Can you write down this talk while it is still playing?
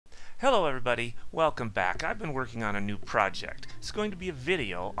Hello everybody, welcome back. I've been working on a new project. It's going to be a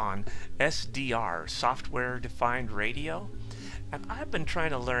video on SDR, Software Defined Radio. And I've been trying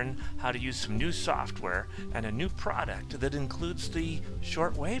to learn how to use some new software and a new product that includes the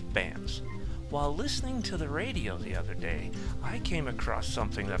shortwave bands. While listening to the radio the other day, I came across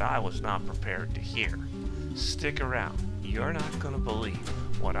something that I was not prepared to hear. Stick around. You're not going to believe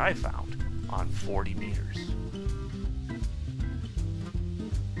what I found on 40 meters.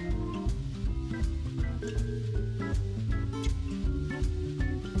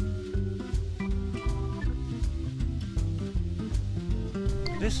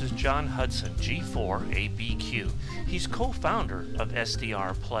 This is John Hudson, G4ABQ. He's co-founder of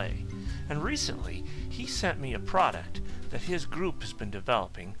SDRPlay. And recently, he sent me a product that his group has been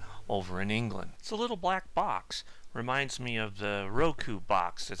developing over in England. It's a little black box. Reminds me of the Roku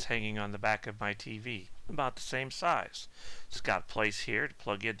box that's hanging on the back of my TV. About the same size. It's got a place here to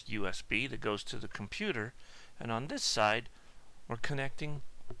plug into USB that goes to the computer. And on this side, we're connecting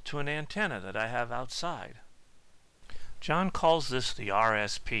to an antenna that I have outside. John calls this the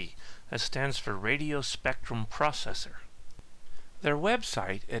RSP. That stands for Radio Spectrum Processor. Their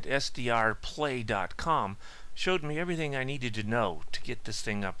website at SDRPlay.com showed me everything I needed to know to get this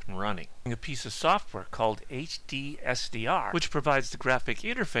thing up and running. A piece of software called SDR, which provides the graphic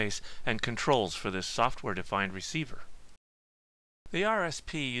interface and controls for this software-defined receiver. The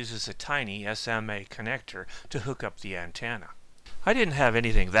RSP uses a tiny SMA connector to hook up the antenna. I didn't have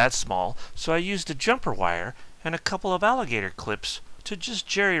anything that small, so I used a jumper wire and a couple of alligator clips to just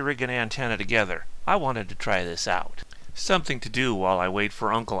jerry-rig an antenna together. I wanted to try this out. Something to do while I wait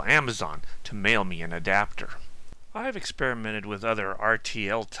for Uncle Amazon to mail me an adapter. I've experimented with other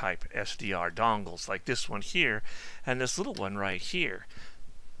RTL type SDR dongles like this one here and this little one right here.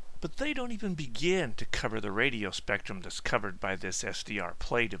 But they don't even begin to cover the radio spectrum that's covered by this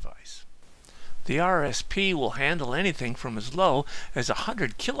SDRPlay device. The RSP will handle anything from as low as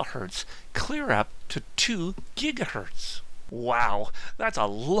 100 kilohertz clear up to 2 gigahertz. Wow, that's a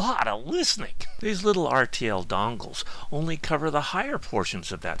lot of listening. These little RTL dongles only cover the higher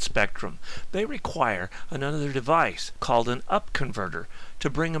portions of that spectrum. They require another device called an up converter to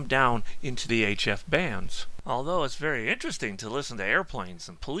bring them down into the HF bands. Although it's very interesting to listen to airplanes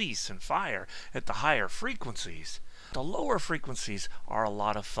and police and fire at the higher frequencies, the lower frequencies are a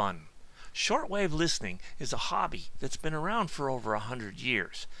lot of fun. Shortwave listening is a hobby that's been around for over 100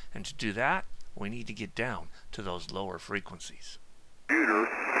 years, and to do that, we need to get down to those lower frequencies.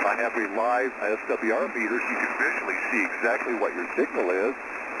 I have a live SWR meter so you can visually see exactly what your signal is,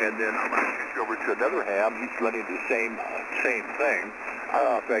 and then I'm going to switch over to another ham. He's running the same thing.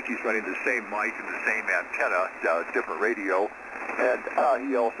 In fact, he's running the same mic and the same antenna, different radio. And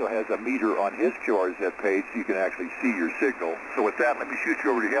he also has a meter on his QRZ page so you can actually see your signal. So with that, let me shoot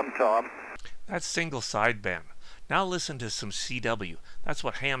you over to him, Tom. That's single sideband. Now listen to some CW. That's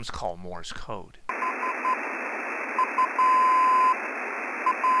what hams call Morse code.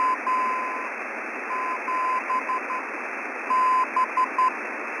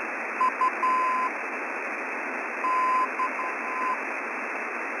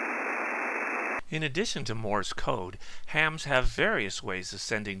 In addition to Morse code, hams have various ways of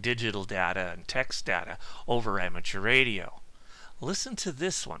sending digital data and text data over amateur radio. Listen to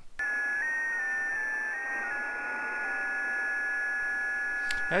this one.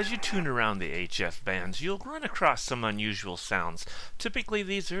 As you tune around the HF bands, you'll run across some unusual sounds. Typically,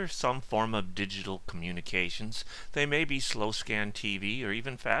 these are some form of digital communications. They may be slow scan TV or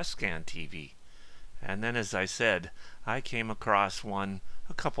even fast scan TV. And then, as I said, I came across one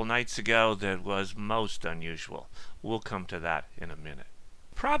a couple nights ago that was most unusual. We'll come to that in a minute.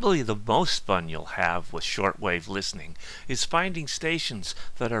 Probably the most fun you'll have with shortwave listening is finding stations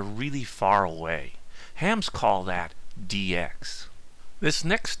that are really far away. Hams call that DX. This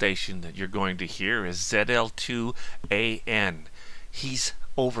next station that you're going to hear is ZL2AN. He's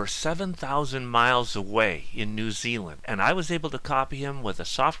over 7,000 miles away in New Zealand, and I was able to copy him with a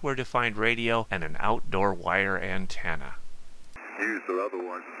software-defined radio and an outdoor wire antenna. Use the other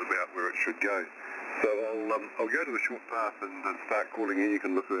one is about where it should go. So I'll go to the short path and start calling in. You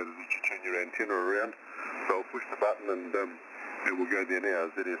can look at it as you turn your antenna around. So I'll push the button and it will go there now.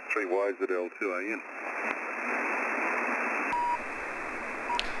 ZS3YZL2AN.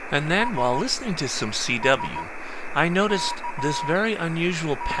 And then, while listening to some CW, I noticed this very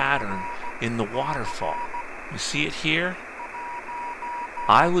unusual pattern in the waterfall. You see it here?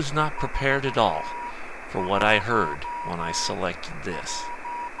 I was not prepared at all for what I heard when I selected this.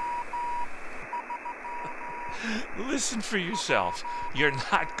 Listen for yourself. You're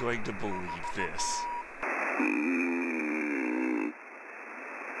not going to believe this.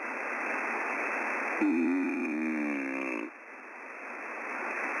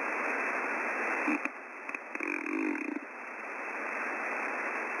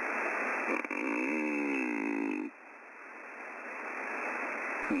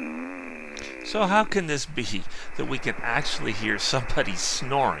 So how can this be that we can actually hear somebody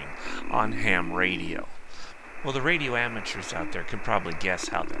snoring on ham radio? Well, the radio amateurs out there can probably guess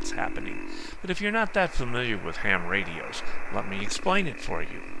how that's happening. But if you're not that familiar with ham radios, let me explain it for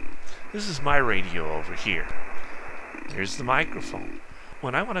you. This is my radio over here. Here's the microphone.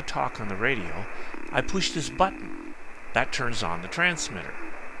 When I want to talk on the radio, I push this button. That turns on the transmitter.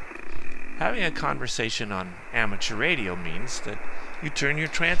 Having a conversation on amateur radio means that you turn your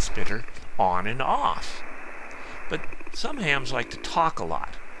transmitter on and off. But some hams like to talk a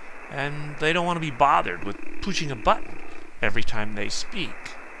lot, and they don't want to be bothered with pushing a button every time they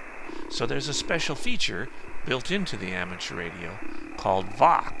speak. So there's a special feature built into the amateur radio called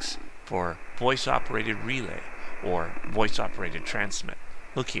VOX, for Voice Operated Relay, or Voice Operated Transmit.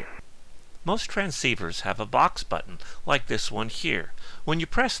 Look here. Most transceivers have a VOX button like this one here. When you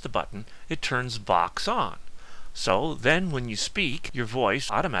press the button, it turns VOX on. So then when you speak, your voice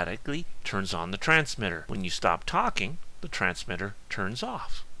automatically turns on the transmitter. When you stop talking, the transmitter turns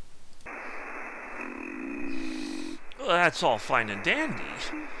off. Well, that's all fine and dandy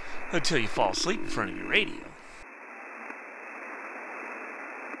until you fall asleep in front of your radio.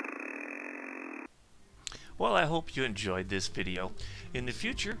 Well, I hope you enjoyed this video. In the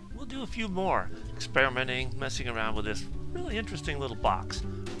future, we'll do a few more experimenting, messing around with this really interesting little box.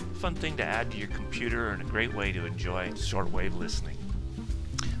 Fun thing to add to your computer and a great way to enjoy shortwave listening.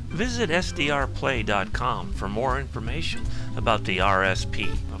 Visit SDRPlay.com for more information about the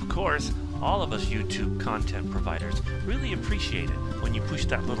RSP. Of course, all of us YouTube content providers really appreciate it when you push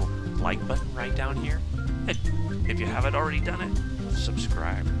that little like button right down here. And if you haven't already done it,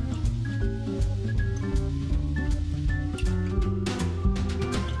 subscribe.